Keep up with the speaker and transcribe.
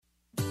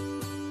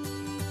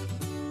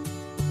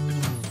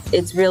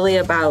It's really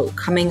about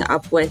coming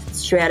up with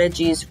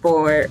strategies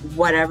for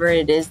whatever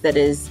it is that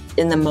is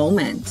in the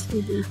moment.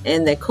 Mm-hmm.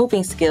 And the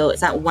coping skill,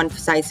 it's not one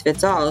size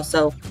fits all.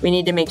 So we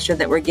need to make sure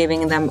that we're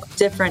giving them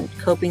different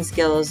coping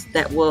skills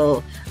that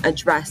will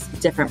address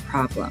different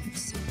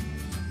problems.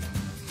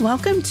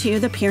 Welcome to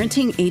the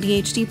Parenting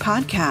ADHD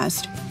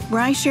podcast,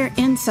 where I share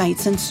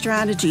insights and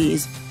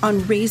strategies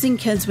on raising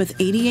kids with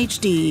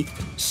ADHD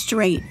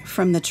straight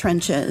from the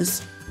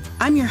trenches.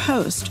 I'm your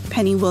host,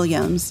 Penny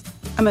Williams.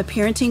 I'm a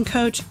parenting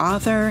coach,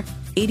 author,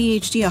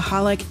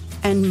 ADHD-aholic,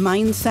 and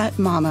mindset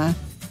mama,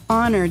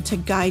 honored to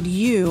guide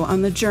you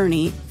on the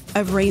journey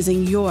of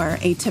raising your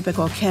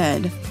atypical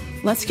kid.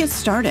 Let's get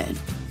started.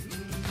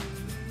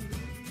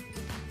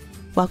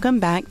 Welcome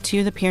back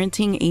to the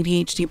Parenting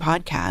ADHD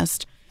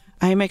podcast.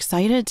 I'm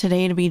excited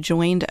today to be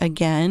joined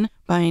again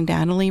by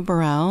Natalie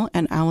Burrell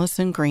and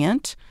Allison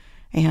Grant,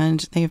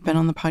 and they've been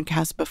on the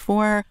podcast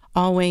before.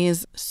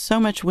 Always so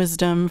much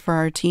wisdom for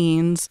our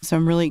teens, so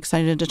I'm really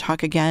excited to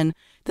talk again.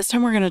 This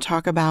time we're going to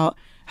talk about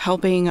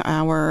helping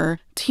our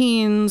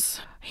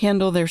teens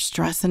handle their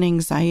stress and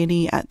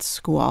anxiety at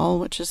school,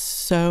 which is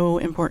so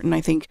important,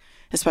 I think,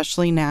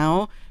 especially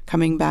now,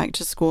 coming back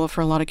to school for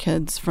a lot of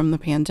kids from the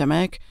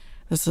pandemic.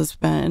 This has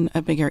been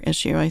a bigger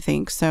issue, I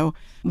think. So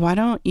why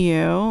don't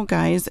you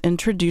guys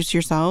introduce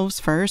yourselves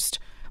first?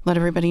 Let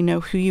everybody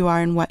know who you are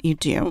and what you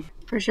do.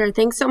 For sure.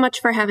 Thanks so much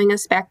for having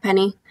us back,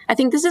 Penny. I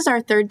think this is our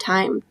third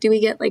time. Do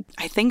we get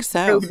I think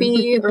so.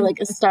 Trophy or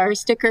a star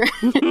sticker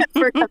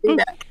for coming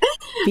back?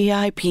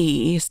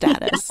 VIP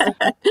status.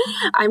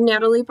 I'm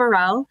Natalie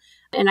Burrell,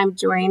 and I'm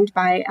joined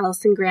by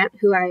Allison Grant,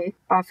 who I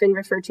often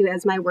refer to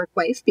as my work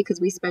wife because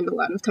we spend a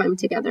lot of time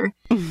together.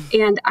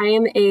 And I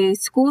am a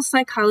school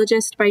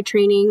psychologist by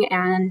training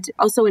and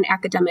also an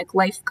academic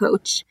life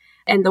coach.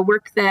 And the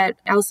work that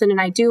Allison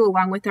and I do,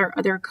 along with our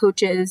other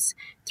coaches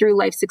through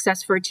Life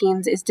Success for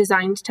Teens, is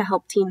designed to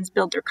help teens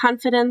build their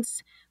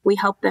confidence. We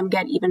help them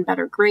get even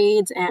better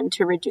grades and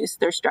to reduce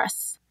their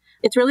stress.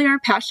 It's really our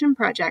passion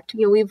project.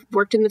 We've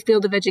worked in the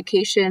field of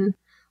education.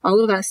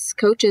 All of us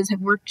coaches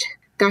have worked,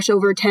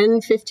 over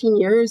 10, 15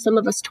 years, some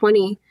of us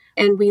 20.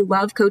 And we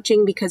love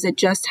coaching because it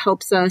just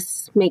helps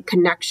us make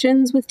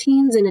connections with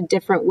teens in a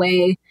different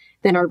way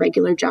than our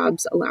regular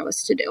jobs allow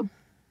us to do.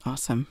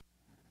 Awesome.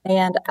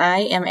 And I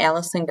am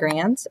Allison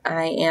Grant.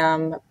 I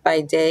am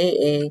by day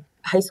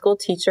a high school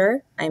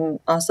teacher. I'm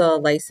also a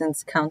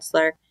licensed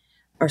counselor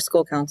or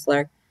school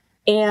counselor.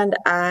 And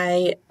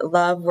I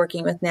love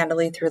working with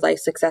Natalie through Life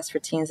Success for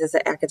Teens as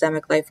an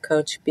academic life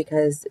coach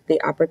because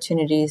the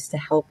opportunities to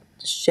help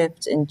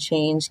shift and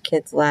change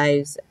kids'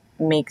 lives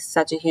make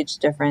such a huge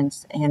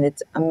difference. And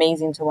it's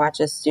amazing to watch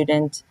a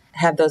student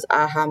have those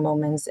aha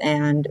moments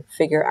and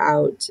figure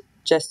out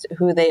just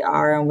who they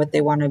are and what they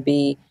want to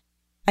be.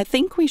 I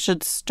think we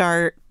should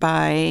start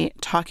by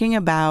talking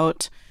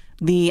about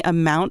the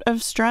amount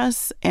of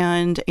stress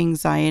and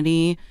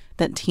anxiety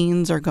that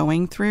teens are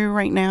going through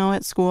right now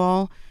at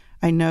school.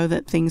 I know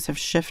that things have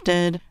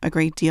shifted a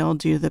great deal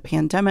due to the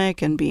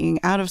pandemic and being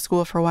out of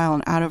school for a while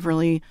and out of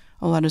really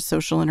a lot of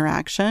social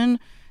interaction.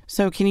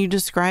 So can you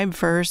describe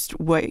first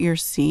what you're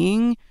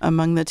seeing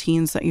among the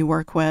teens that you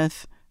work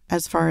with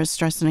as far as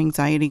stress and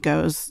anxiety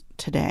goes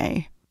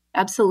today?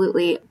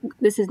 Absolutely.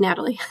 This is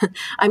Natalie.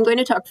 I'm going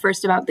to talk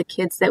first about the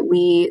kids that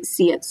we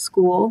see at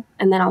school,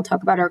 and then I'll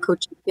talk about our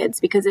coaching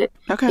kids because it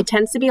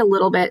tends to be a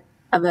little bit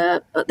of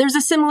there's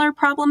a similar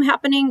problem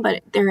happening,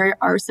 but there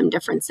are some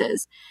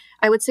differences.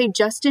 I would say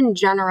just in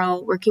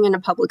general, working in a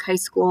public high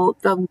school,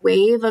 the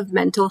wave of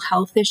mental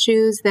health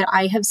issues that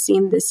I have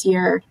seen this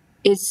year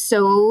is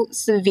so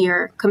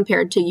severe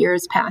compared to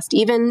years past,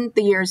 even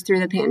the years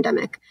through the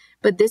pandemic.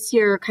 But this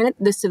year, kind of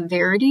the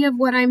severity of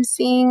what I'm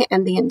seeing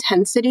and the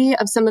intensity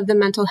of some of the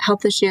mental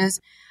health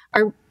issues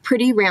are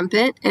pretty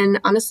rampant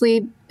and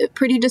honestly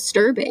pretty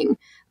disturbing.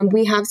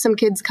 We have some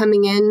kids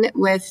coming in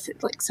with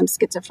some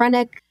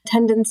schizophrenic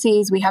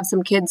tendencies. We have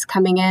some kids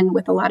coming in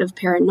with a lot of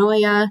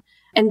paranoia.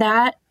 And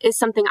that is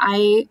something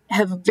I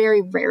have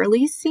very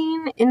rarely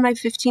seen in my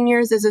 15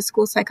 years as a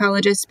school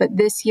psychologist. But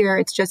this year,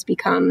 it's just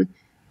become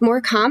more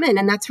common,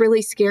 and that's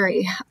really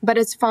scary. But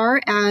as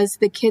far as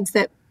the kids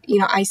that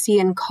I see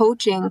in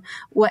coaching,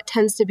 what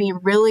tends to be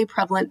really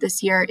prevalent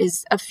this year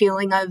is a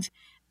feeling of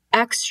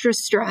extra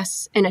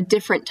stress and a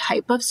different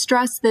type of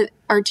stress that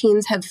our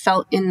teens have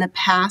felt in the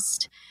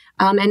past,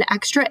 and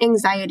extra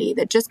anxiety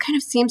that just kind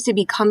of seems to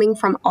be coming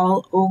from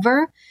all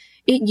over.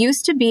 It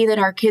used to be that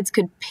our kids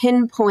could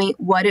pinpoint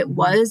what it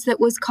was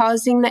that was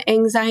causing the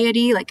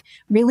anxiety,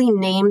 really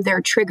name their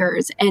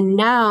triggers. And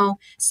now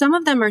some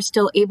of them are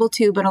still able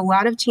to, but a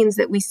lot of teens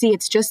that we see,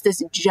 it's just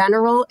this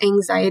general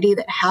anxiety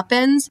that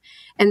happens,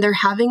 and they're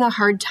having a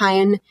hard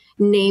time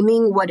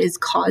naming what is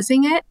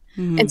causing it.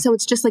 Mm-hmm. And so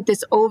it's just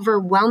this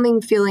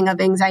overwhelming feeling of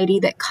anxiety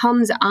that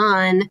comes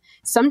on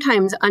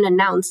sometimes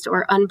unannounced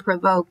or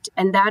unprovoked.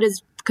 And that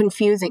is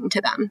confusing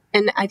to them.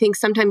 And I think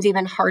sometimes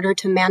even harder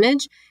to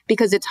manage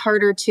because it's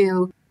harder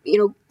to,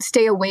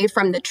 stay away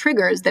from the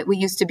triggers that we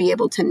used to be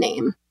able to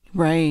name.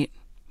 Right.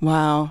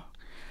 Wow.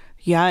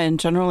 Yeah. And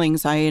general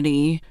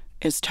anxiety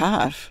is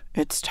tough.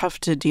 It's tough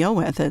to deal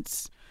with.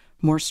 It's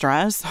more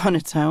stress on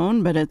its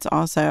own, but it's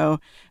also,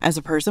 as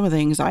a person with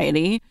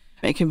anxiety,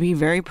 it can be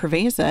very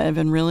pervasive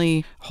and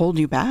really hold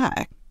you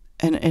back.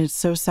 And it's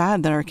so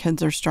sad that our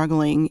kids are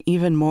struggling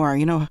even more.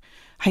 You know,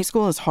 high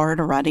school is hard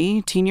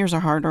already. Teen years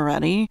are hard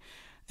already.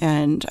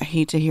 And I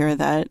hate to hear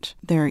that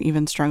they're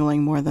even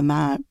struggling more than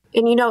that.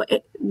 And, you know,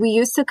 we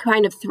used to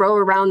kind of throw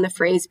around the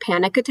phrase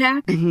panic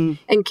attack,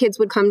 and kids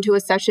would come to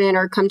a session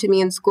or come to me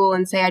in school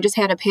and say, I just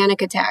had a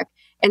panic attack.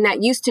 And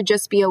that used to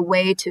just be a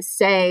way to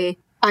say,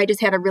 I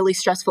just had a really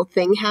stressful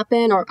thing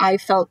happen, or I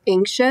felt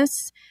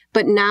anxious.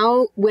 But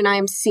now when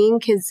I'm seeing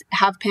kids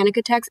have panic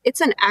attacks,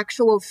 it's an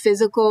actual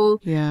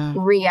physical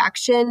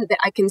reaction that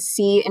I can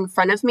see in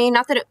front of me.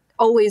 Not that it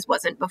always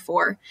wasn't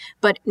before,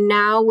 but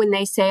now when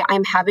they say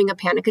I'm having a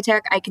panic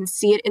attack, I can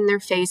see it in their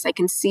face, I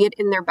can see it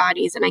in their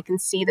bodies, and I can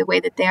see the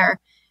way that they're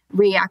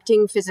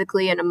reacting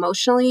physically and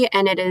emotionally,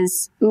 and it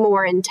is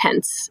more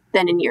intense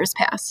than in years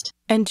past.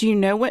 And do you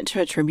know what to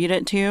attribute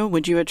it to?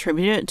 Would you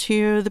attribute it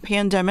to the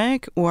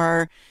pandemic,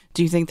 or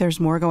do you think there's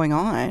more going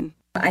on?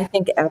 I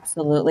think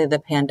absolutely the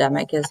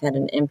pandemic has had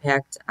an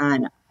impact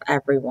on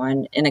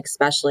everyone, and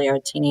especially our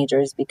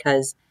teenagers,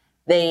 because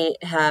they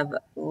have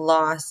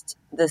lost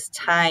this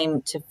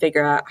time to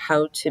figure out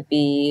how to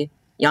be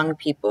young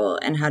people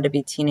and how to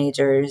be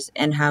teenagers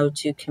and how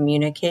to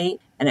communicate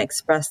and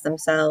express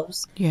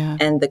themselves. Yeah.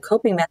 And the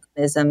coping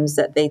mechanisms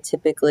that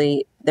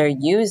they're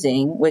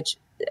using, which,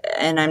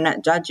 and I'm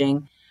not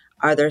judging,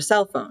 are their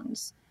cell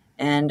phones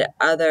and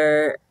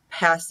other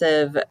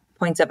passive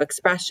points of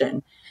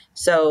expression.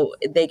 So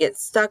they get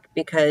stuck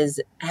because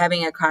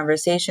having a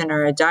conversation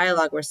or a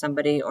dialogue with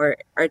somebody or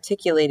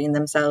articulating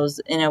themselves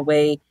in a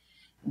way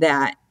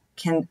that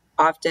can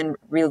often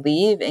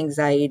relieve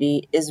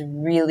anxiety is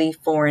really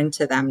foreign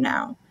to them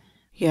now.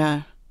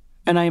 Yeah.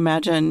 And I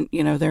imagine,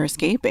 you know, they're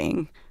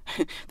escaping.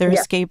 They're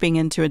escaping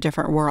into a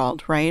different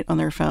world, right, on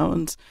their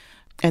phones.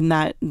 And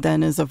that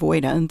then is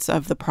avoidance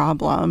of the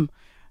problem.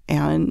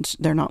 And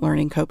they're not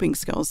learning coping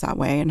skills that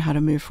way and how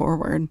to move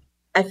forward.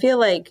 I feel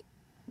like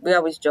we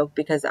always joke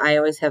because I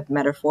always have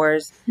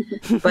metaphors,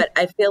 but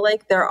I feel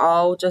like they're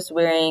all just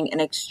wearing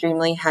an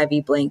extremely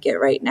heavy blanket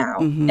right now,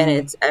 and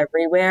it's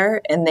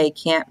everywhere, and they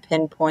can't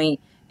pinpoint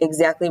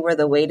exactly where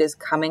the weight is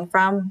coming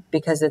from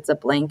because it's a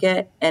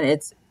blanket and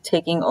it's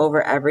taking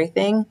over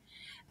everything.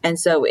 And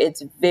so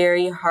it's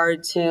very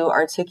hard to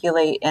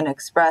articulate and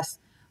express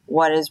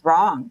what is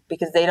wrong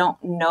because they don't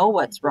know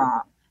what's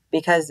wrong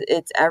because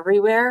it's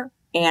everywhere.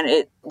 And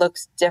it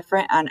looks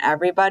different on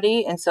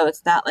everybody. And so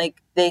it's not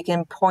like they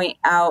can point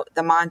out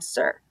the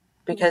monster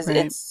because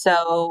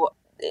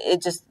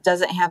it just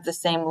doesn't have the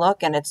same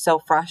look and it's so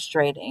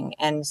frustrating.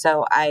 And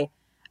so I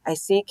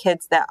see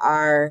kids that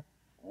are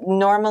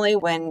normally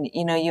when,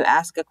 you know, you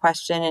ask a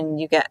question and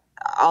you get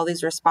all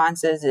these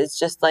responses, it's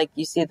just like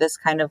you see this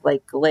kind of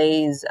like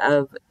glaze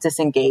of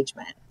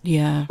disengagement.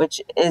 Yeah. Which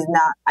is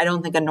not, I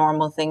don't think, a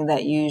normal thing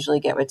that you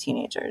usually get with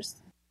teenagers.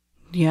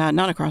 Yeah,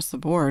 not across the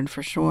board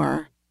for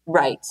sure.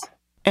 Right.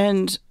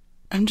 And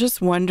I'm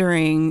just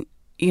wondering,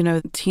 you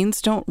know, teens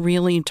don't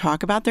really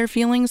talk about their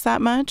feelings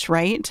that much,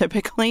 right?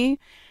 Typically.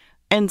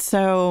 And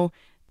so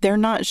they're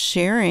not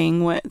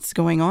sharing what's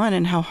going on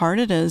and how hard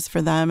it is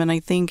for them. And I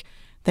think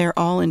they're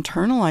all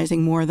internalizing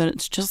more that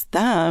it's just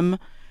them.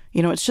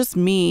 You know, it's just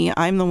me.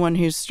 I'm the one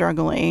who's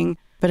struggling,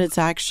 but it's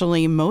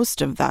actually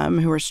most of them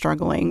who are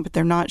struggling, but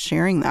they're not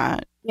sharing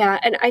that. Yeah.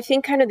 And I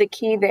think kind of the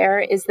key there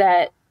is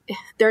that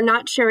they're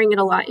not sharing it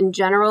a lot in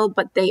general,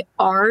 but they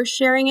are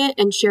sharing it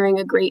and sharing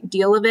a great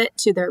deal of it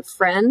to their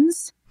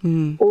friends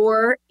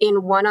or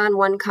in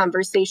one-on-one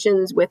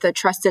conversations with a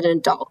trusted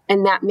adult.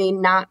 And that may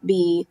not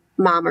be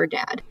mom or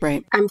dad.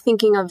 Right. I'm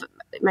thinking of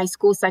my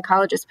school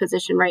psychologist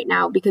position right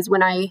now, because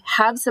when I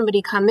have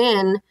somebody come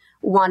in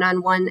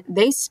one-on-one,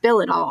 they spill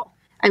it all.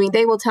 I mean,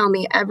 they will tell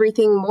me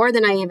everything more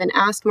than I even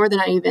asked, more than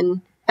I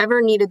even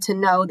ever needed to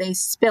know. They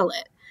spill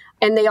it.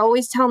 And they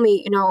always tell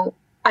me, you know,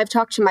 I've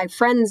talked to my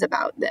friends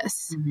about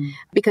this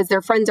because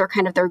their friends are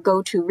kind of their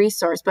go-to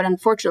resource. But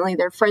unfortunately,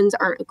 their friends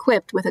aren't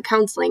equipped with a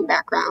counseling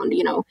background.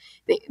 You know,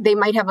 they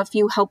might have a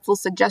few helpful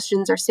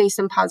suggestions or say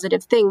some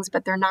positive things,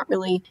 but they're not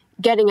really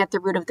getting at the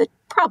root of the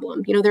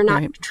problem. You know, they're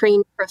not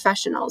trained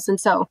professionals.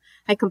 And so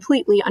I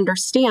completely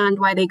understand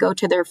why they go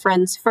to their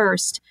friends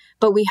first.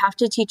 But we have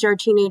to teach our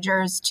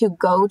teenagers to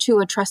go to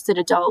a trusted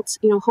adult,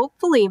 you know,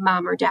 hopefully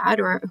mom or dad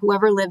or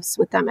whoever lives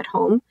with them at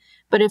home.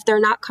 But if they're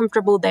not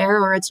comfortable there,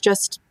 or it's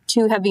just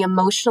too heavy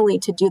emotionally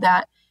to do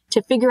that,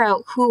 to figure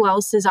out who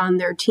else is on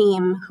their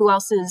team, who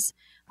else is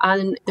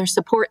on their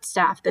support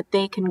staff that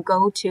they can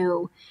go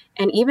to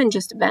and even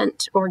just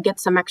vent or get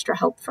some extra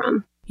help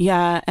from.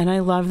 Yeah. And I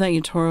love that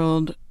you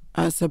told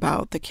us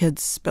about the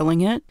kids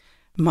spilling it.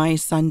 My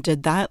son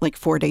did that like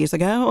 4 days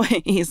ago.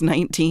 He's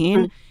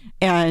 19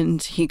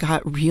 and he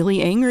got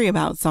really angry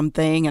about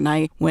something. And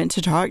I went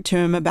to talk to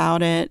him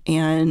about it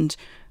and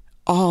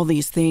all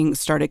these things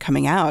started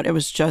coming out. It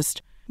was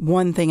just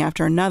one thing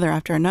after another,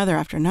 after another,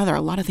 after another.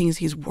 A lot of things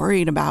he's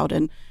worried about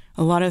and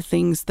a lot of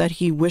things that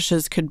he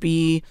wishes could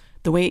be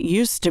the way it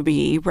used to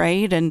be,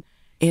 right? And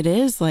it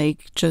is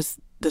like just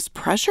this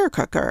pressure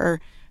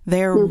cooker.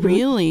 They're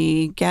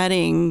really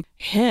getting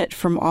hit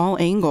from all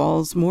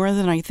angles more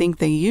than I think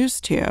they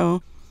used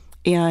to.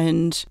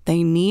 And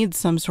they need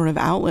some sort of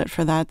outlet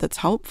for that that's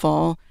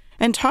helpful.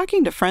 And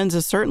talking to friends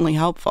is certainly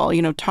helpful.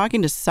 You know,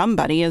 talking to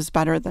somebody is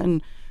better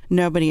than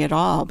nobody at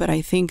all. But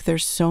I think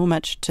there's so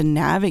much to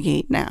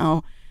navigate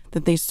now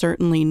that they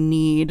certainly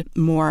need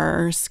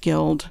more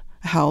skilled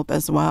help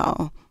as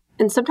well.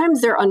 And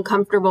sometimes they're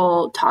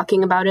uncomfortable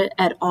talking about it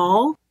at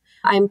all.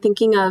 I'm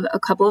thinking of a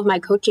couple of my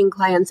coaching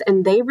clients,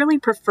 and they really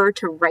prefer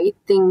to write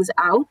things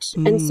out.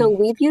 And so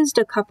we've used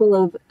a couple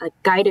of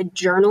guided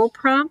journal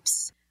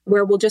prompts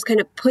where we'll just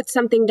kind of put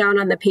something down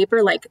on the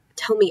paper, like,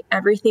 tell me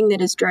everything that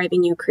is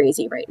driving you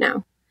crazy right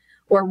now.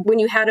 Or when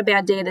you had a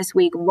bad day this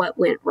week, what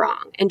went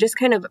wrong? And just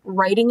kind of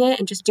writing it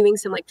and just doing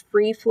some like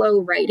free flow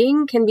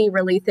writing can be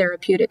really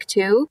therapeutic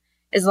too,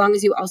 as long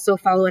as you also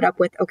follow it up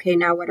with, okay,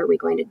 now what are we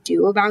going to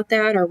do about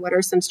that? Or what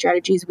are some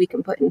strategies we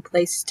can put in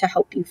place to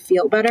help you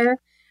feel better?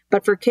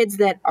 But for kids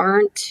that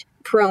aren't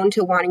prone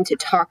to wanting to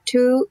talk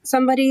to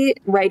somebody,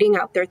 writing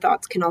out their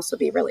thoughts can also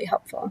be really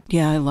helpful.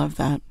 Yeah, I love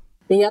that.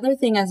 The other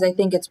thing is, I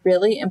think it's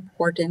really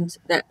important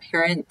that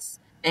parents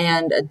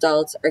and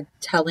adults are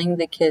telling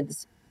the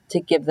kids to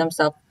give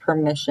themselves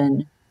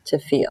permission to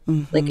feel.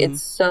 Like,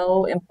 it's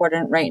so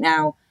important right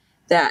now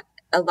that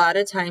a lot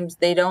of times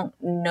they don't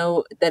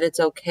know that it's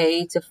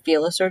okay to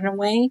feel a certain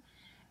way.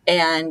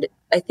 And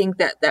I think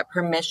that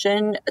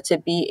permission to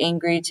be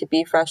angry, to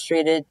be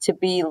frustrated, to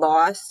be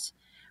lost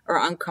or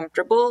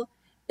uncomfortable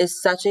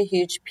is such a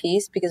huge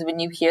piece, because when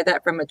you hear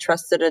that from a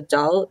trusted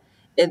adult,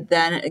 it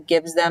then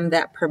gives them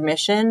that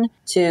permission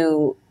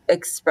to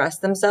express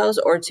themselves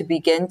or to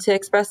begin to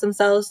express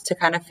themselves, to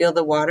kind of feel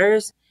the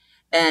waters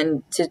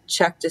and to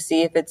check to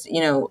see if it's,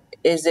 you know,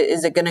 is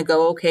it going to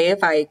go okay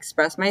if I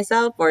express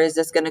myself, or is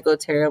this going to go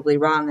terribly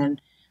wrong and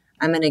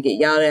I'm going to get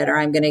yelled at or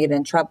I'm going to get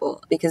in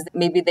trouble, because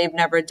maybe they've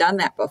never done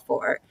that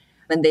before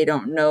and they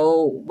don't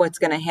know what's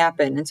going to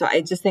happen. And so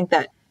I just think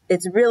that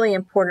it's really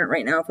important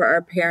right now for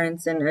our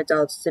parents and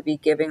adults to be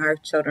giving our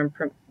children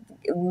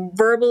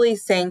verbally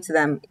saying to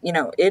them, you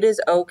know, it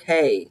is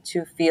okay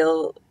to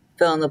fill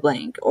in the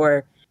blank,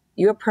 or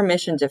you have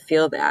permission to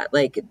feel that.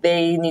 Like,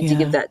 they need to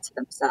give that to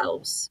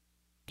themselves.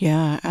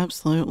 Yeah,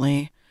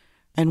 absolutely.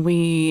 And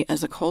we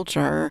as a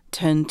culture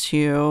tend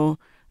to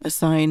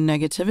assign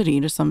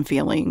negativity to some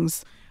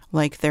feelings,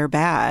 like they're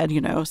bad, you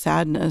know,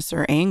 sadness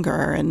or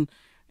anger, and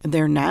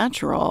they're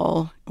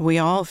natural. We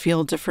all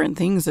feel different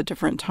things at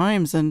different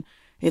times, and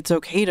it's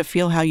okay to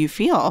feel how you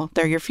feel.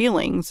 They're your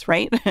feelings,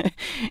 right?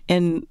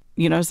 And,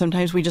 you know,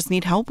 sometimes we just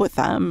need help with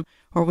them,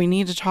 or we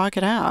need to talk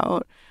it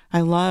out.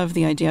 I love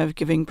the idea of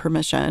giving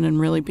permission and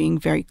really being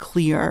very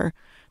clear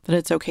that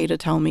it's okay to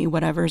tell me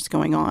whatever's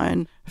going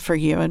on for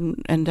you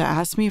and to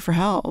ask me for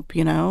help,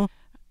 you know?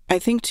 I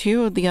think,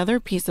 too, the other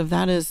piece of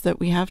that is that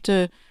we have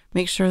to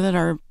make sure that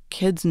our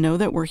kids know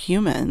that we're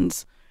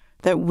humans,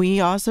 that we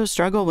also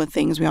struggle with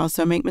things. We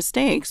also make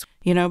mistakes,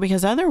 you know,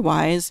 because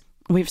otherwise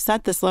we've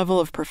set this level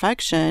of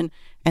perfection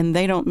and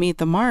they don't meet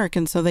the mark.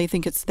 And so they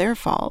think it's their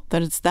fault,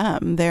 that it's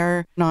them.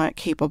 They're not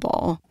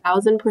capable.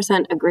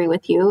 1000% agree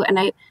with you.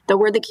 And the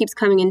word that keeps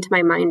coming into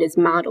my mind is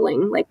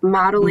modeling, like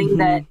modeling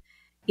that,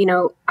 you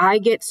know, I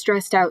get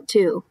stressed out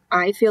too.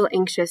 I feel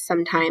anxious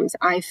sometimes.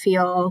 I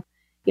feel,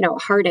 you know,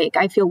 heartache.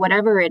 I feel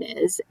whatever it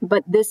is,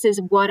 but this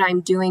is what I'm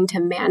doing to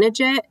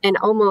manage it, and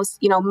almost,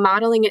 you know,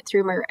 modeling it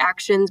through my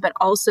actions, but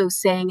also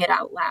saying it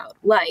out loud.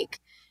 Like,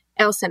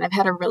 Elson, I've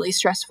had a really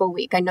stressful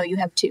week. I know you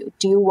have too.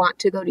 Do you want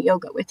to go to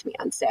yoga with me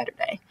on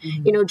Saturday?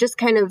 You know, just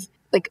kind of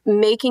like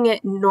making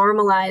it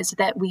normalized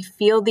that we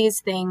feel these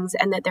things,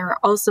 and that there are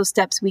also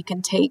steps we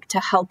can take to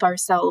help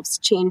ourselves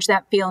change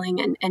that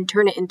feeling and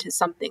turn it into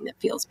something that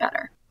feels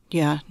better.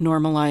 Yeah,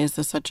 normalize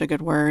is such a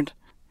good word.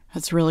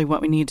 That's really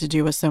what we need to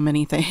do with so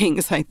many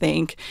things, I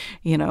think.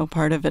 You know,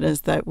 part of it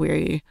is that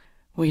we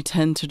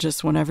tend to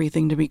just want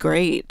everything to be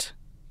great.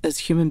 As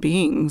human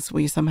beings,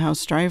 we somehow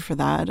strive for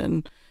that,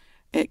 and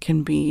it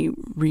can be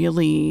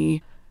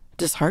really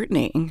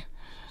disheartening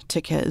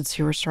to kids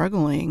who are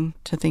struggling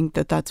to think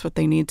that that's what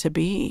they need to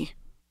be.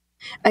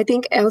 I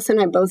think Elson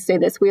and I both say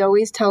this. We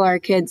always tell our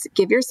kids,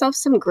 give yourself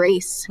some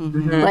grace.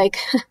 Like,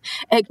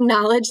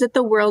 acknowledge that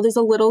the world is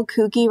a little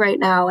kooky right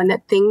now and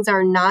that things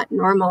are not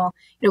normal.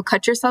 You know,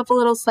 cut yourself a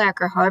little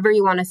slack, or however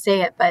you want to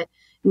say it. But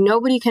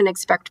nobody can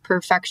expect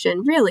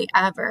perfection, really,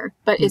 ever.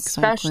 But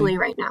especially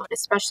right now,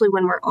 especially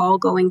when we're all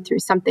going through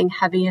something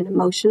heavy and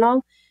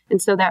emotional.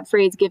 And so that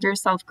phrase, give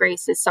yourself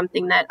grace, is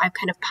something that I've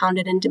kind of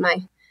pounded into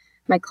my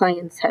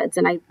clients' heads,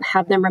 and I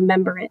have them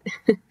remember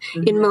it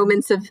in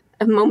moments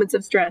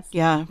of stress.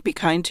 Yeah, be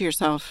kind to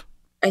yourself.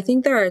 I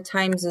think there are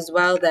times as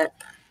well that,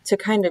 to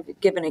kind of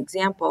give an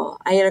example,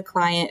 I had a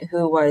client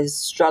who was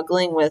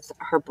struggling with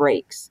her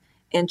breaks,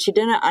 and she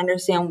didn't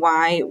understand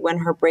why when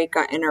her break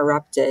got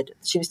interrupted.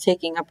 She was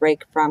taking a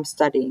break from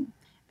studying,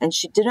 and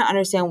she didn't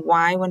understand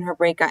why when her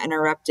break got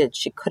interrupted,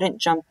 she couldn't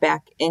jump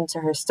back into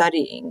her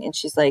studying. And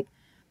she's like,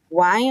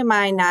 why am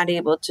I not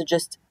able to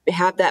just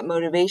have that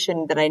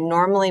motivation that I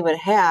normally would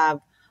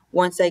have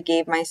once I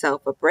gave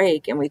myself a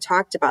break, and we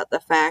talked about the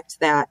fact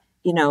that,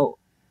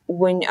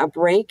 when a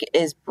break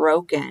is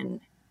broken,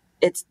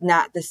 it's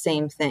not the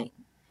same thing.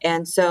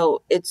 And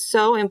so it's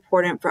so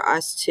important for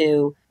us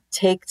to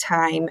take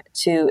time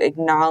to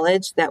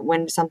acknowledge that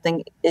when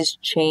something is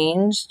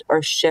changed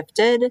or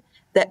shifted,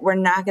 that we're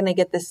not going to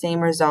get the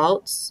same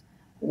results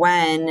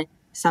when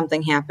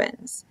something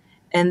happens.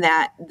 And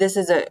that this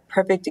is a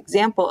perfect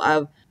example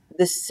of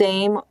the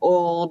same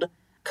old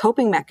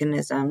coping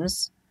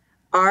mechanisms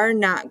are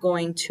not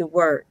going to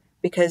work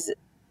because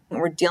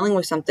we're dealing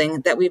with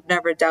something that we've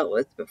never dealt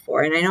with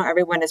before. And I know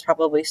everyone is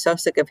probably so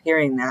sick of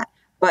hearing that.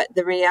 But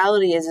the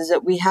reality is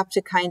that we have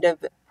to kind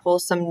of pull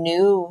some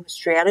new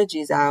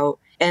strategies out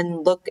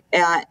and look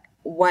at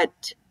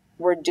what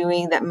we're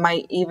doing that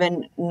might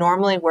even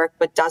normally work,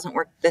 but doesn't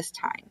work this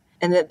time.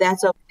 And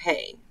that's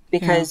okay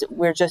because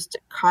we're just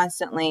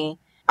constantly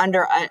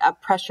under a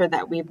pressure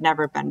that we've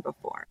never been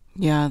before.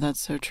 Yeah, that's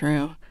so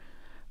true.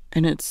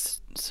 And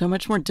it's so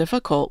much more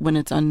difficult when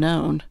it's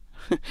unknown,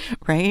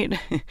 right?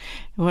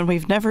 When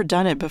we've never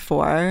done it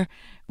before,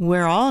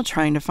 we're all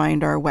trying to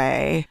find our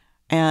way.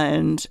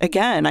 And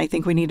again, I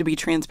think we need to be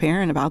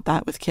transparent about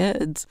that with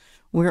kids.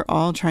 We're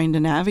all trying to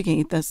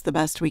navigate this the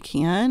best we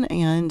can,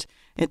 and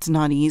it's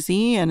not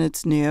easy and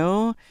it's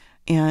new,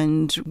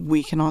 and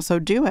we can also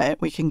do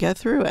it. We can get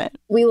through it.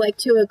 We like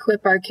to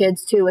equip our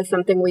kids too with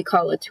something we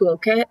call a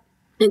toolkit.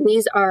 And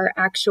these are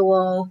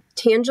actual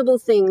tangible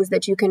things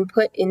that you can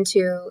put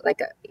into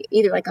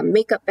either a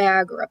makeup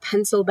bag or a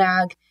pencil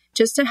bag,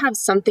 just to have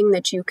something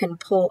that you can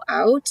pull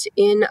out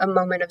in a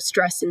moment of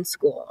stress in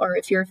school or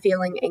if you're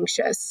feeling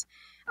anxious.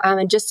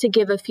 And just to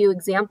give a few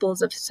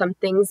examples of some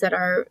things that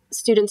our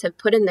students have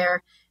put in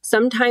there,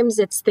 sometimes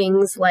it's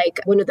things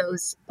like one of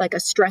those, like a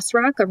stress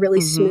rock, a really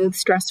smooth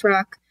stress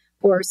rock,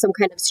 or some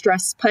kind of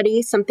stress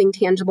putty, something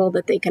tangible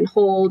that they can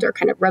hold or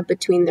kind of rub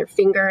between their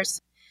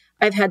fingers.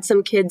 I've had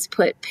some kids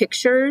put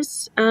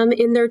pictures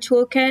in their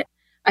toolkit.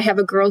 I have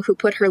a girl who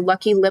put her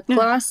Lucky lip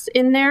gloss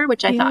in there,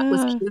 which I thought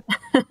was cute.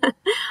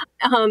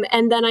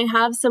 And then I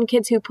have some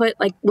kids who put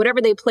whatever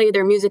they play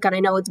their music on. I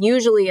know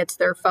it's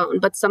their phone,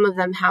 but some of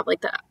them have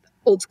the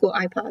old school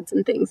iPods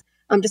and things,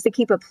 just to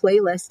keep a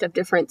playlist of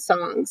different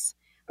songs,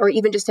 or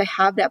even just to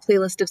have that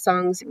playlist of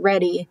songs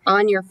ready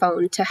on your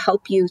phone to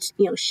help you,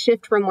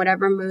 shift from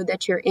whatever mood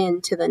that you're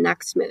in to the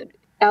next mood.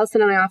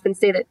 Allison and I often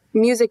say that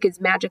music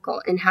is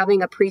magical, and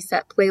having a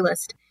preset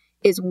playlist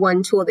is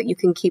one tool that you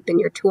can keep in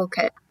your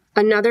toolkit.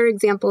 Another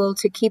example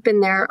to keep in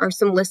there are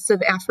some lists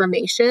of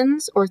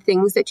affirmations or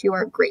things that you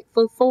are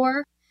grateful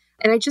for.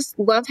 And I just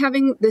love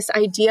having this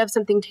idea of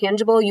something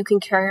tangible you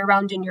can carry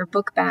around in your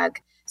book bag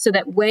so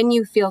that when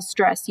you feel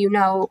stress,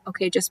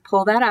 okay, just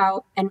pull that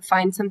out and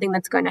find something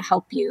that's going to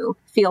help you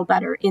feel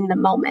better in the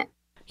moment.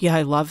 Yeah,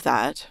 I love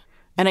that.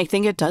 And I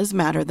think it does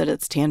matter that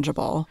it's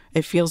tangible.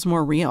 It feels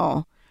more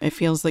real. It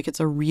feels like it's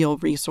a real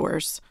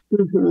resource.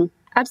 Mm-hmm.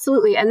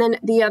 Absolutely. And then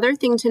the other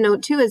thing to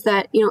note too is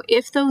that,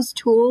 if those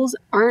tools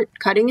aren't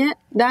cutting it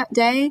that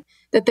day,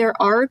 that there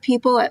are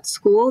people at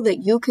school that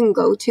you can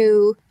go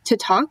to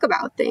talk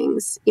about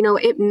things.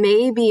 It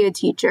may be a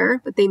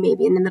teacher, but they may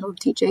be in the middle of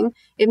teaching.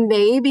 It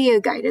may be a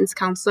guidance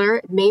counselor.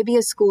 It may be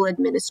a school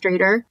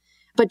administrator.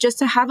 But just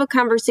to have a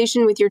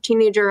conversation with your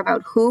teenager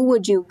about who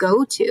would you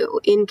go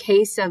to in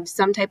case of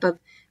some type of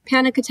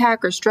panic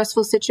attack or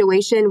stressful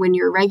situation when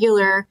your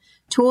regular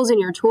tools in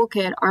your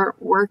toolkit aren't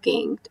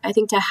working. I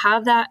think to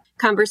have that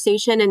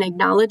conversation and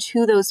acknowledge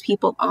who those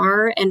people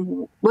are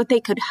and what they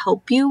could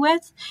help you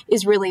with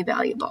is really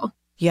valuable.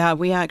 Yeah,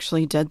 we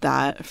actually did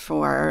that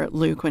for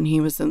Luke when he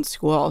was in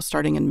school,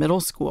 starting in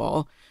middle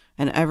school.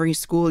 And every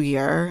school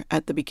year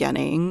at the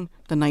beginning,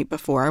 the night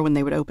before, when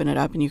they would open it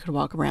up and you could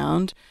walk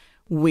around,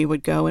 we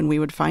would go and we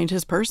would find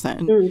his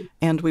person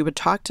and we would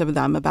talk to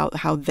them about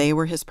how they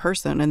were his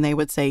person. And they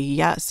would say,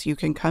 yes, you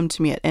can come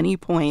to me at any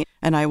point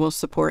and I will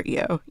support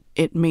you.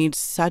 It made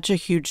such a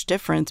huge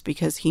difference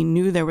because he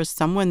knew there was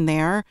someone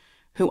there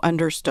who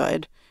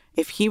understood.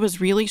 If he was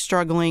really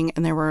struggling,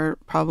 and there were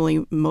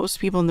probably most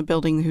people in the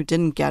building who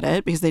didn't get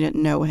it because they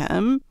didn't know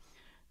him,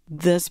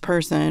 this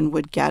person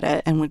would get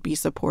it and would be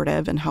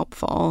supportive and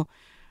helpful.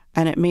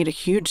 And it made a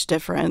huge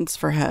difference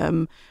for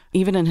him,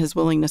 even in his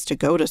willingness to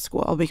go to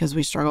school, because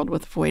we struggled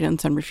with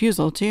avoidance and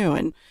refusal too.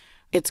 And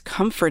it's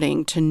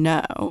comforting to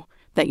know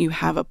that you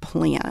have a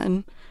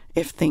plan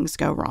if things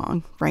go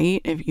wrong,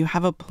 right? If you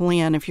have a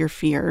plan, if your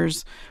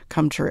fears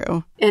come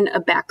true. And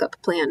a backup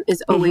plan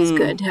is always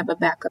good to have a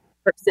backup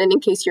person in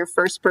case your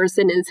first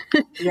person is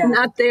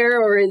not there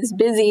or is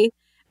busy.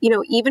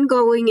 Even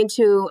going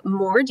into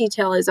more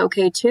detail is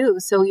okay too.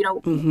 So,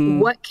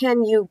 what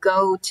can you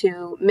go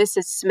to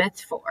Mrs. Smith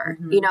for?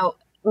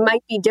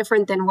 Might be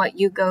different than what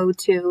you go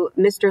to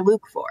Mr.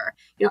 Luke for.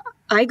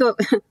 I go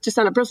just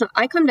on a personal,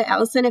 I come to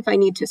Allison if I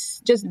need to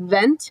just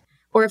vent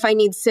or if I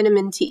need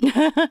cinnamon tea.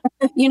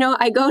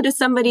 I go to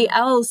somebody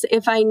else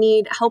if I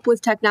need help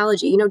with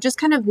technology. Just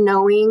kind of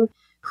knowing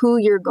who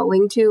you're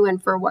going to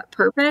and for what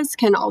purpose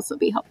can also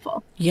be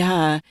helpful.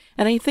 Yeah.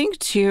 And I think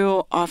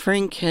too,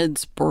 offering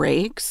kids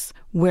breaks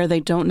where they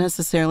don't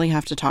necessarily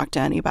have to talk to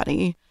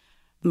anybody.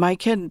 My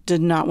kid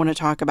did not want to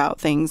talk about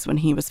things when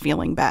he was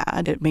feeling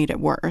bad. It made it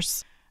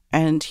worse.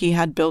 And he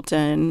had built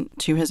in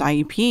to his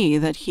IEP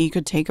that he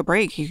could take a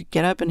break. He could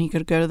get up and he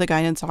could go to the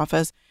guidance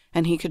office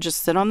and he could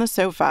just sit on the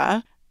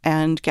sofa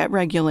and get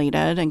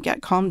regulated and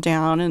get calmed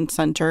down and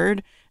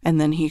centered.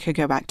 And then he could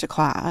go back to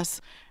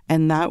class.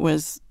 And that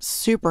was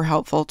super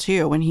helpful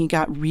too. When he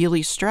got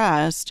really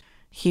stressed,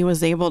 he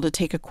was able to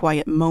take a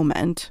quiet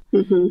moment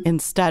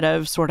instead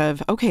of sort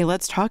of, okay,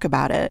 let's talk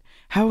about it.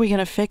 How are we going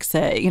to fix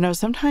it? You know,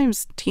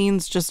 sometimes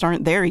teens just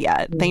aren't there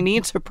yet. They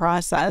need to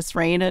process,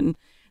 right? And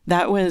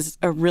that was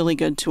a really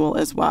good tool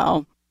as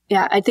well.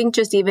 Yeah, I think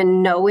just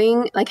even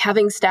knowing, like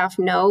having staff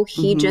know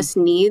he just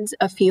needs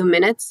a few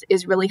minutes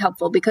is really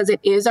helpful, because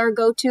it is our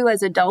go-to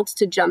as adults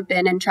to jump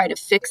in and try to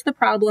fix the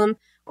problem,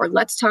 or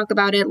let's talk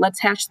about it, let's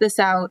hash this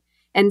out.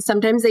 And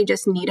sometimes they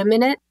just need a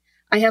minute.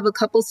 I have a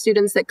couple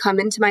students that come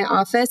into my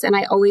office and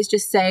I always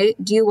just say,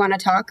 do you want to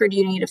talk or do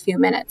you need a few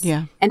minutes?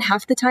 Yeah. And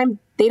half the time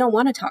they don't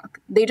want to talk.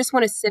 They just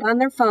want to sit on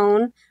their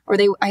phone, or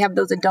I have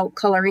those adult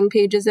coloring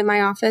pages in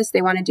my office.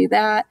 They want to do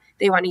that.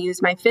 They want to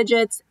use my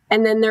fidgets,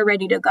 and then they're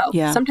ready to go.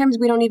 Yeah. Sometimes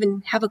we don't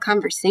even have a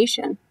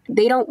conversation.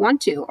 They don't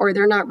want to, or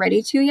they're not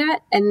ready to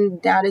yet.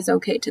 And that is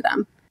okay to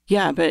them.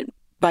 Yeah, but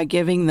by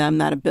giving them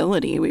that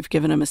ability, we've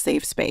given them a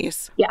safe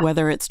space,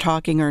 whether it's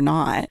talking or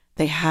not.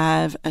 They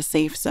have a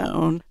safe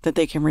zone that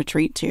they can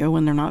retreat to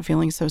when they're not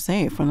feeling so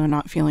safe, when they're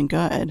not feeling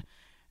good.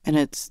 And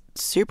it's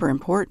super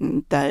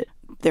important that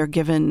they're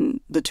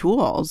given the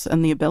tools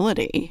and the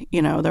ability.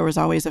 You know, there was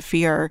always a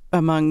fear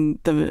among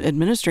the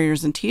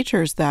administrators and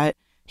teachers that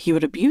he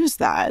would abuse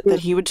that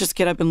he would just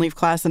get up and leave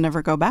class and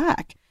never go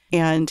back.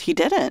 And he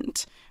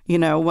didn't. You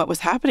know, what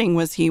was happening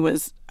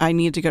was I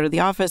need to go to the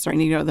office, or I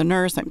need to go to the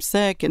nurse, I'm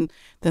sick. And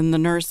then the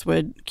nurse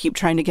would keep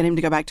trying to get him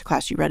to go back to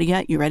class. You ready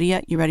yet? You ready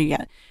yet? You ready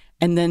yet?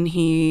 And then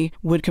he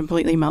would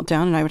completely melt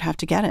down and I would have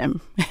to get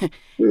him.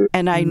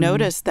 And I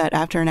noticed that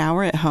after an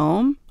hour at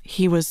home,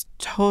 he was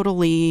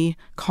totally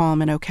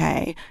calm and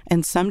okay.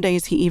 And some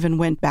days he even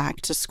went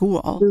back to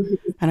school.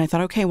 And I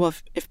thought, okay, well,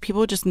 if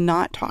people would just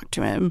not talk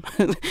to him,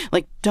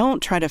 like,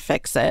 don't try to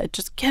fix it,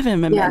 just give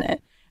him a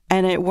minute.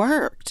 And it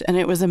worked, and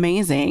it was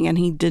amazing, and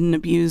he didn't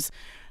abuse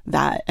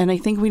that. And I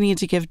think we need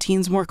to give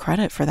teens more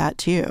credit for that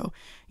too.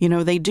 You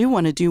know, they do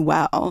want to do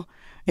well.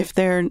 If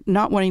they're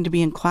not wanting to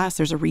be in class,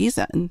 there's a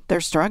reason.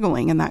 They're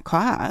struggling in that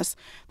class.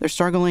 They're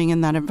struggling in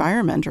that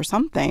environment or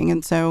something.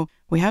 And so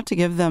we have to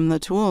give them the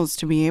tools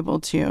to be able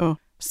to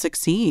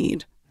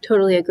succeed.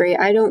 Totally agree.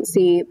 I don't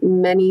see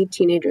many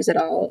teenagers at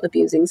all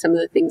abusing some of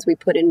the things we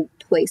put in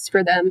place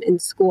for them in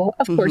school.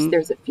 Of course,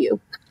 there's a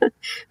few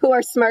who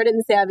are smart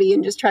and savvy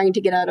and just trying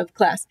to get out of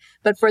class.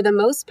 But for the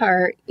most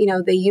part, you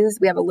know,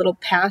 we have a little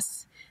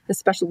pass, a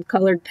special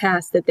colored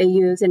pass that they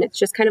use. And it's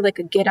just kind of like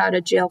a get out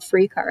of jail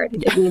free card.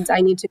 It means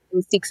I need to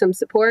seek some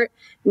support,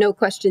 no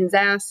questions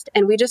asked.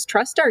 And we just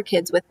trust our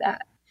kids with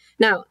that.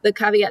 Now, the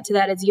caveat to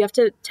that is you have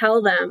to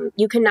tell them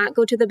you cannot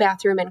go to the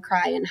bathroom and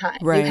cry and hide.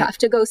 Right. You have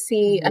to go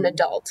see an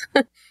adult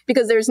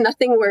because there's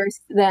nothing worse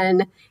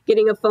than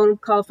getting a phone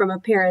call from a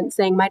parent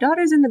saying, my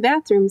daughter's in the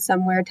bathroom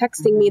somewhere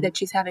texting me that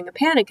she's having a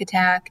panic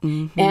attack.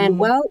 And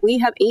well, we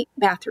have 8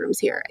 bathrooms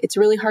here. It's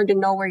really hard to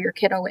know where your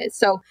kiddo is.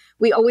 So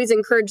we always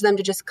encourage them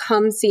to just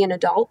come see an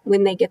adult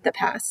when they get the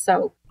pass.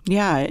 So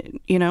yeah,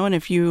 you know, and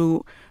if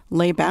you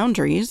lay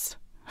boundaries,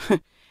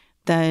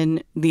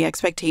 then the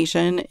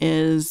expectation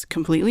is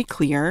completely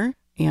clear,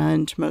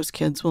 and most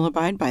kids will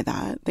abide by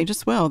that. They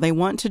just will. They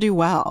want to do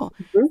well.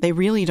 They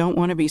really don't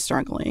want to be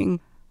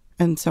struggling.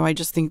 And so I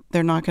just think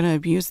they're not going to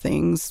abuse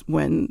things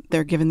when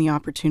they're given the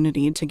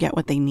opportunity to get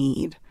what they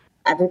need.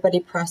 Everybody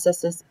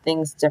processes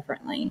things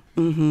differently.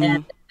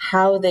 And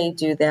how they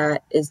do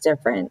that is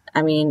different.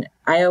 I mean,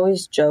 I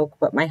always joke,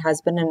 but my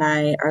husband and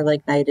I are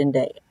like night and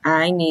day.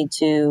 I need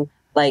to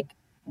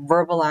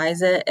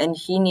verbalize it, and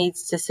he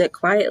needs to sit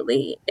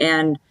quietly,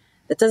 and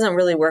it doesn't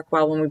really work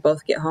well when we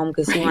both get home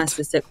because he wants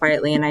to sit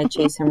quietly and I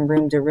chase him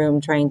room to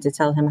room trying to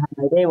tell him how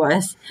my day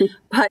was.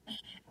 But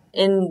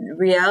in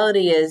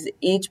reality is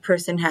each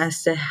person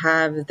has to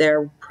have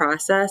their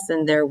process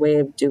and their way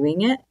of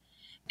doing it,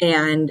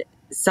 and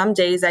some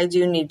days I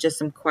do need just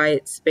some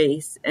quiet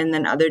space, and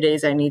then other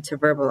days I need to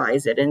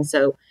verbalize it. And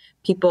so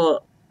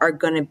people are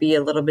going to be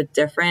a little bit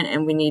different,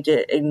 and we need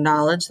to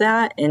acknowledge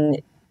that.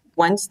 And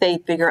once they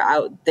figure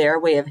out their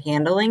way of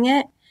handling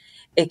it,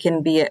 it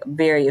can be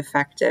very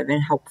effective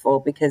and helpful,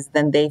 because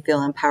then they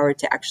feel empowered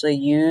to actually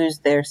use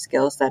their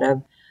skill set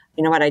of,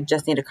 you know what, I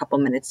just need a couple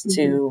minutes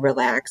to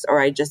relax, or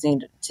I just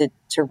need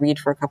to read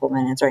for a couple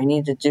minutes, or I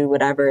need to do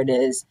whatever it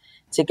is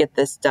to get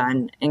this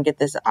done and get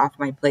this off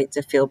my plate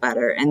to feel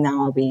better. And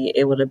now I'll be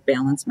able to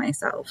balance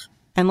myself.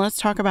 And let's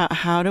talk about,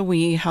 how do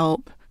we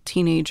help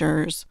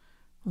teenagers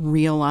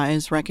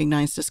realize,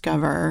 recognize,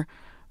 discover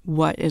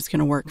what is going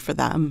to work for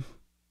them?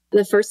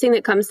 The first thing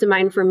that comes to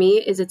mind for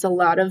me is it's a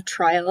lot of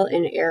trial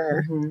and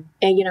error. Mm-hmm.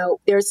 And,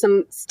 there's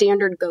some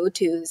standard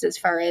go-tos as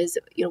far as,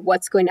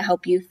 what's going to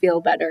help you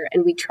feel better.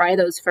 And we try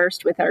those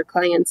first with our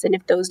clients. And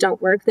if those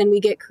don't work, then we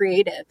get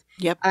creative.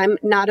 Yep. I'm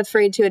not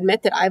afraid to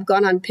admit that I've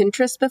gone on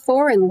Pinterest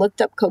before and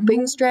looked up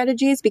coping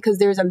strategies because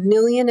there's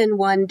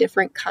 1,000,001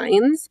 different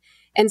kinds.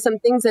 And some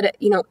things that,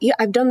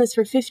 I've done this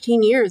for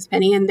 15 years,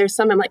 Penny, and there's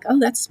some I'm like, oh,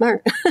 that's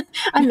smart.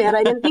 I'm mad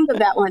I didn't think of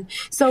that one.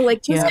 So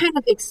kind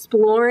of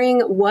exploring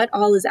what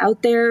all is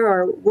out there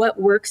or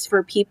what works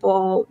for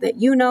people that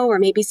or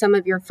maybe some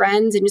of your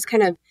friends, and just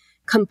kind of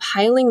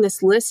compiling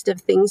this list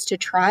of things to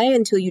try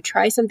until you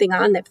try something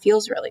on that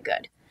feels really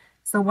good.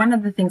 So one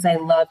of the things I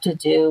love to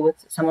do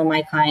with some of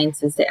my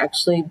clients is to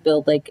actually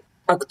build a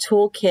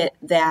toolkit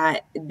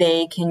that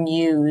they can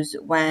use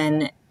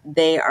when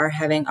they are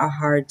having a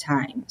hard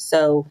time.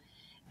 So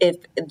if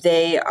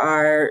they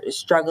are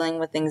struggling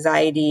with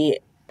anxiety,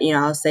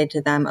 I'll say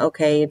to them,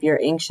 okay, if you're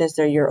anxious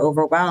or you're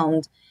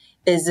overwhelmed,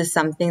 is this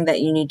something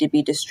that you need to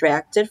be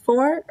distracted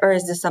for, or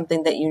is this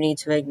something that you need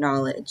to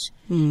acknowledge?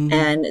 Mm-hmm.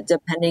 And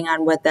depending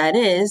on what that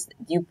is,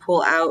 you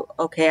pull out,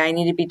 okay, I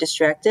need to be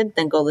distracted,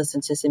 then go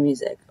listen to some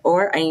music,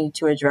 or I need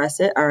to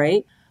address it. All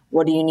right,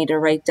 what do you need to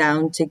write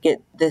down to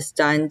get this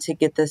done, to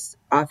get this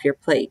off your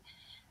plate?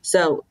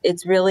 So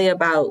it's really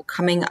about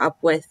coming up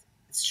with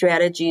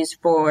strategies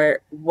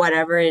for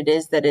whatever it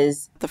is that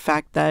is. The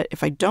fact that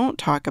if I don't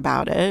talk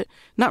about it,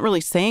 not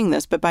really saying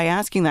this, but by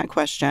asking that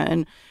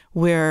question,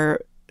 we're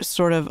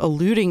sort of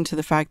alluding to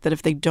the fact that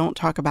if they don't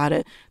talk about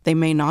it, they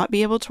may not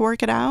be able to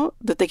work it out,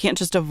 that they can't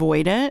just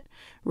avoid it,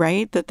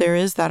 right? That there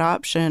is that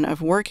option of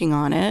working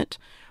on it,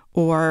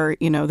 or,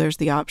 there's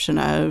the option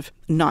of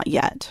not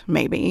yet,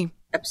 maybe.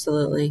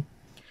 Absolutely.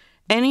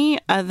 Any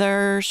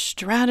other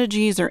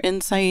strategies or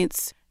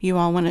insights you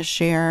all want to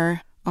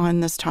share on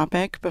this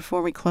topic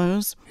before we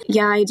close?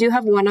 Yeah, I do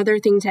have one other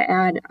thing to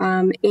add.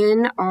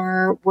 In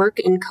our work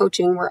in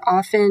coaching, we're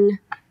often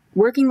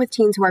working with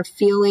teens who are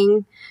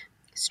feeling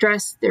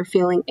stressed, they're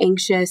feeling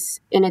anxious,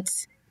 and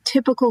it's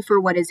typical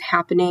for what is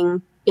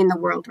happening in the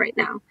world right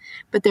now.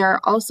 But there are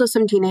also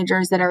some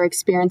teenagers that are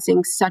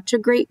experiencing such a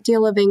great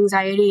deal of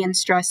anxiety and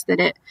stress that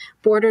it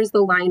borders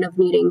the line of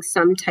needing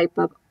some type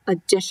of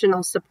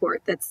additional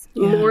support that's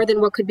more than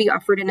what could be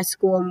offered in a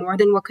school, more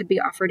than what could be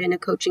offered in a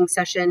coaching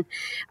session.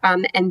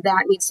 And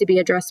that needs to be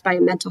addressed by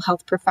a mental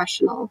health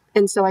professional.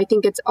 And so I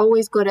think it's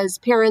always good as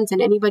parents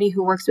and anybody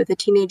who works with a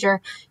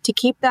teenager to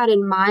keep that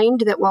in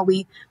mind, that while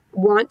we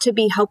want to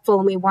be helpful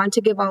and we want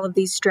to give all of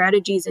these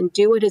strategies and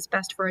do what is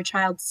best for a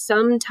child,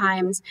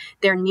 sometimes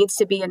there needs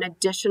to be an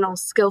additional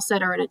skill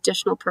set or an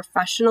additional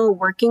professional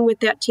working with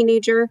that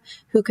teenager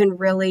who can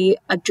really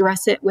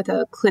address it with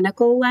a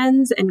clinical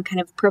lens and kind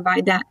of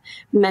provide that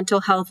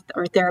mental health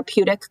or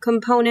therapeutic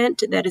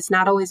component that is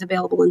not always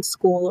available in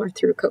school or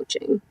through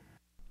coaching.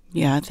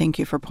 Yeah, thank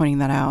you for pointing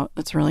that out.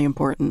 That's really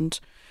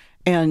important.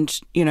 And,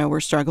 we're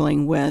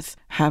struggling with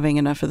having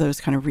enough of those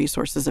kind of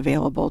resources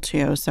available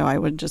too. So I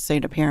would just say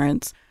to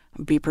parents,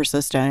 be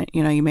persistent.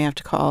 You may have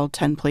to call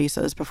 10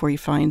 places before you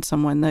find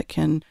someone that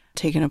can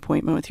take an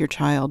appointment with your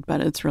child, but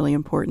it's really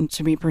important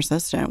to be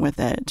persistent with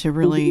it, to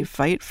really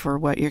fight for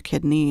what your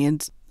kid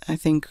needs. I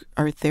think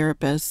our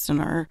therapists and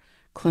our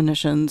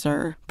clinicians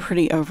are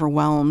pretty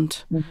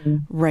overwhelmed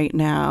right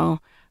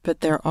now,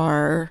 but there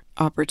are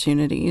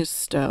opportunities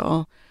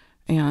still,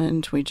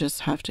 and we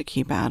just have to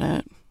keep at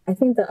it. I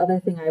think the other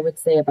thing I would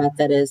say about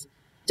that is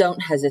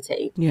don't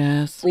hesitate.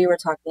 Yes. We were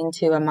talking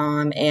to a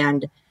mom,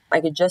 and I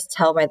could just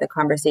tell by the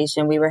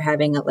conversation, we were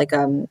having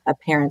a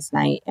parents'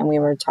 night, and we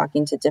were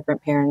talking to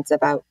different parents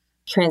about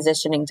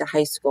transitioning to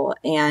high school.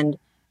 And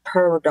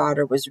her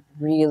daughter was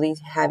really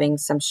having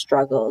some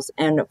struggles.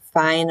 And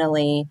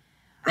finally,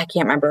 I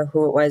can't remember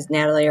who it was,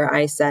 Natalie or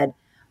I, said,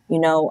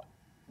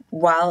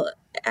 while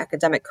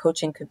academic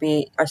coaching could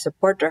be our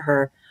support to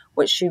her,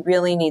 what she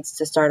really needs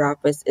to start off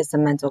with is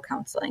some mental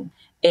counseling.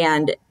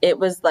 And it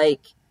was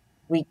like,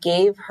 we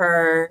gave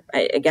her,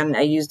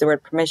 I use the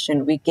word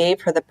permission, we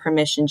gave her the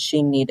permission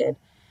she needed.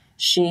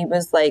 She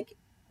was like,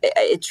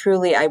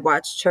 I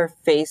watched her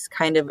face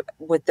kind of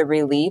with the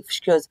relief.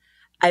 She goes,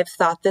 I've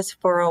thought this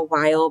for a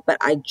while, but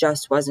I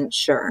just wasn't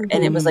sure.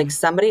 And it was like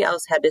somebody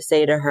else had to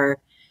say to her,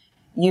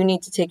 you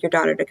need to take your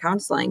daughter to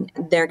counseling.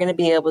 They're going to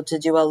be able to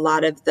do a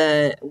lot of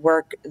the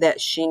work that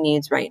she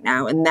needs right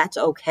now. And that's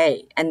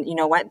okay. And you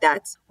know what?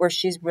 That's where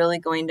she's really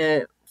going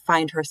to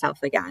find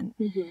herself again.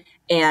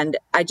 And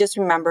I just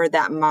remember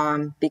that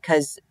mom,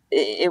 because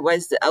it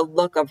was a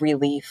look of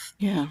relief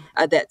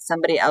that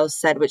somebody else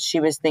said what she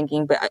was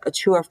thinking, but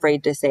too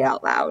afraid to say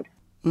out loud.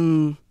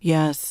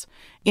 Yes.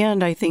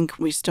 And I think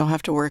we still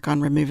have to work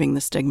on removing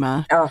the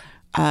stigma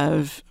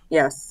of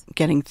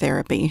getting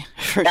therapy,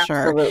 for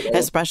sure,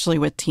 especially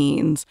with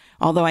teens.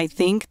 Although I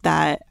think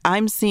that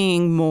I'm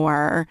seeing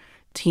more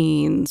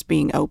teens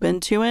being open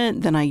to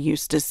it than I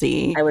used to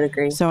see. I would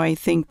agree. So I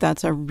think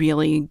that's a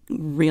really,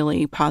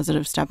 really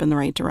positive step in the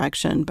right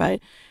direction.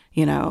 But,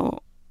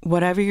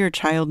 whatever your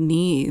child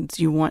needs,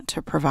 you want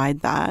to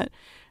provide that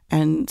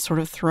and sort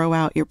of throw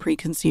out your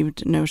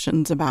preconceived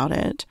notions about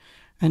it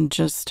and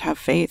just have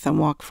faith and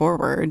walk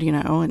forward,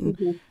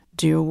 and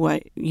do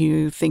what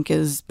you think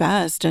is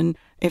best. And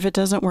if it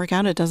doesn't work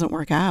out, it doesn't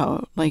work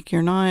out. Like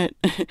you're not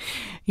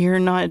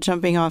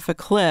jumping off a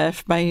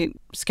cliff by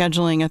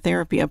scheduling a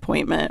therapy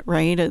appointment,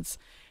 right? It's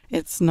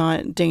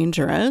not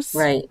dangerous.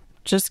 Right.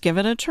 Just give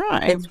it a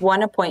try. It's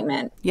one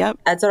appointment. Yep.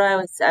 That's what I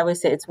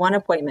always say. It's one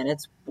appointment.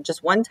 It's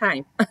just one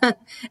time. And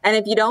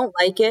if you don't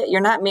like it,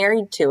 you're not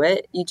married to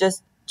it. You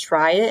just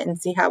try it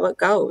and see how it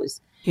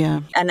goes.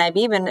 Yeah. And I've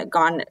even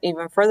gone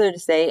even further to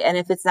say, and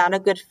if it's not a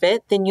good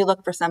fit, then you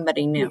look for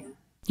somebody new.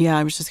 Yeah,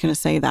 I was just going to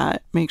say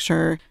that. Make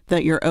sure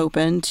that you're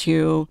open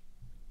to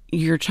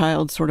your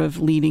child sort of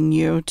leading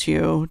you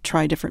to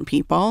try different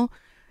people.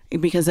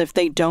 Because if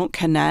they don't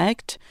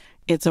connect,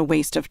 it's a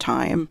waste of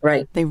time.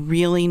 Right. They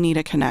really need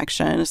a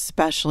connection,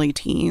 especially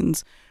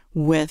teens,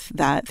 with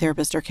that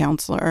therapist or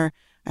counselor.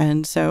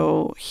 And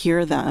so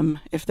hear them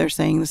if they're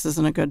saying this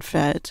isn't a good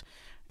fit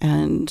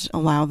and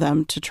allow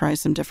them to try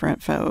some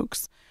different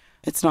folks.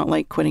 It's not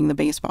like quitting the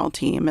baseball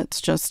team.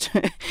 It's just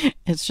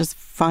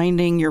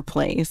finding your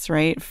place,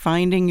 right?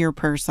 Finding your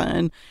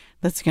person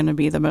that's going to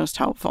be the most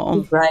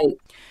helpful. Right.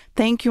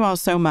 Thank you all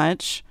so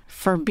much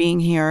for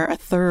being here a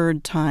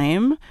third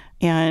time.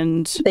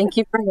 And thank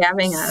you for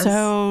having us.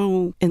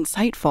 So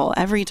insightful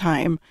every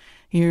time.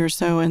 You're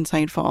so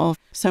insightful.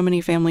 So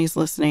many families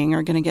listening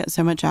are going to get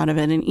so much out of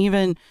it. And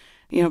even,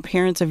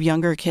 parents of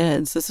younger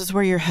kids, this is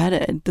where you're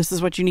headed. This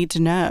is what you need to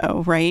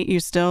know, right? You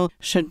still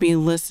should be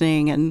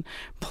listening and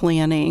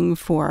planning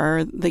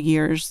for the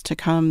years to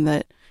come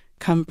that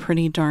come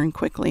pretty darn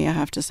quickly, I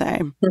have to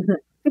say.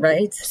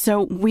 Right.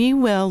 So we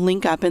will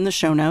link up in the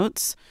show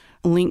notes,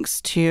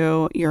 links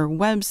to your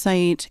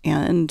website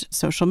and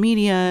social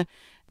media.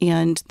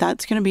 And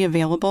that's going to be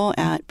available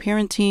at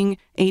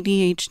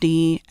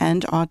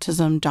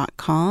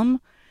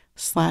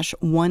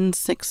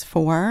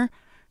parentingadhdandautism.com/164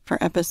 for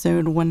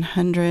episode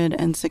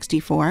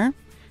 164,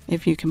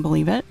 if you can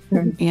believe it.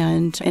 Mm-hmm.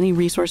 And any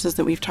resources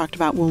that we've talked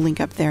about, we'll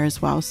link up there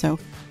as well. So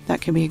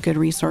that can be a good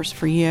resource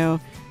for you.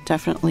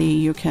 Definitely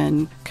you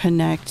can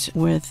connect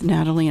with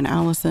Natalie and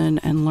Allison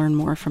and learn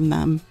more from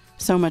them.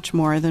 So much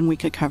more than we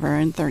could cover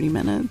in 30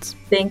 minutes.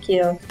 Thank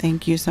you.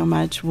 Thank you so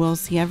much. We'll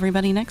see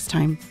everybody next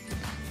time.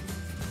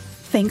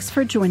 Thanks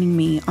for joining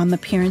me on the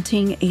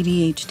Parenting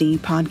ADHD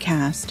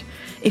podcast.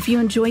 If you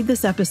enjoyed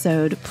this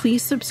episode,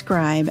 please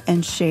subscribe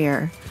and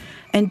share.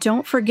 And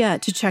don't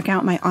forget to check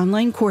out my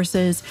online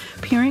courses,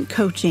 parent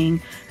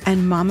coaching,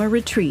 and mama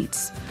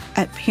retreats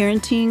at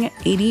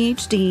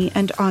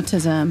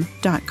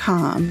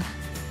parentingadhdandautism.com.